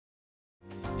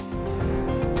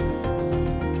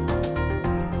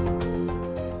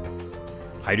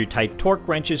Hydratight torque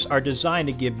wrenches are designed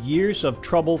to give years of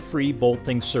trouble-free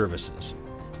bolting services.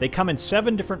 They come in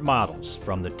 7 different models,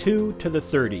 from the 2 to the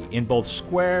 30, in both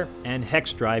square and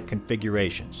hex drive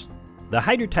configurations. The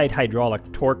Hydratight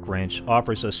hydraulic torque wrench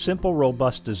offers a simple,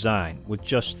 robust design with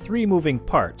just 3 moving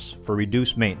parts for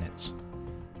reduced maintenance.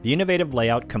 The innovative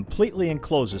layout completely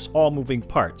encloses all moving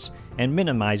parts and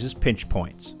minimizes pinch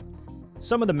points.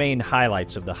 Some of the main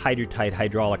highlights of the Hydratight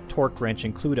hydraulic torque wrench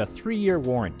include a 3-year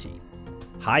warranty,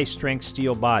 high-strength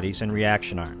steel bodies and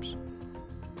reaction arms,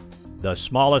 the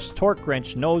smallest torque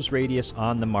wrench nose radius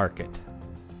on the market,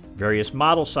 various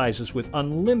model sizes with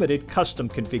unlimited custom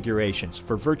configurations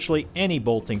for virtually any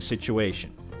bolting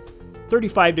situation,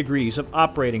 35 degrees of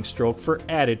operating stroke for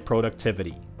added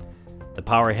productivity. The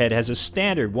power head has a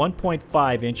standard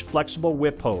 1.5-inch flexible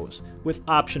whip hose with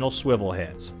optional swivel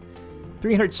heads,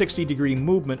 360-degree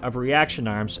movement of reaction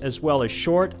arms, as well as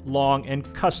short, long,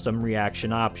 and custom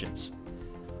reaction options.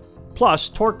 Plus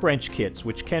torque wrench kits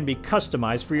which can be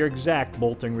customized for your exact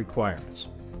bolting requirements.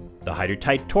 The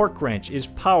Hydratight torque wrench is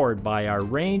powered by our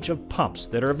range of pumps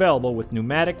that are available with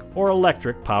pneumatic or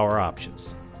electric power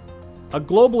options. A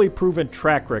globally proven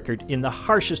track record in the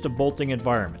harshest of bolting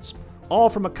environments, all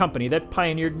from a company that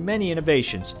pioneered many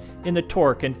innovations in the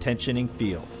torque and tensioning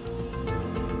field.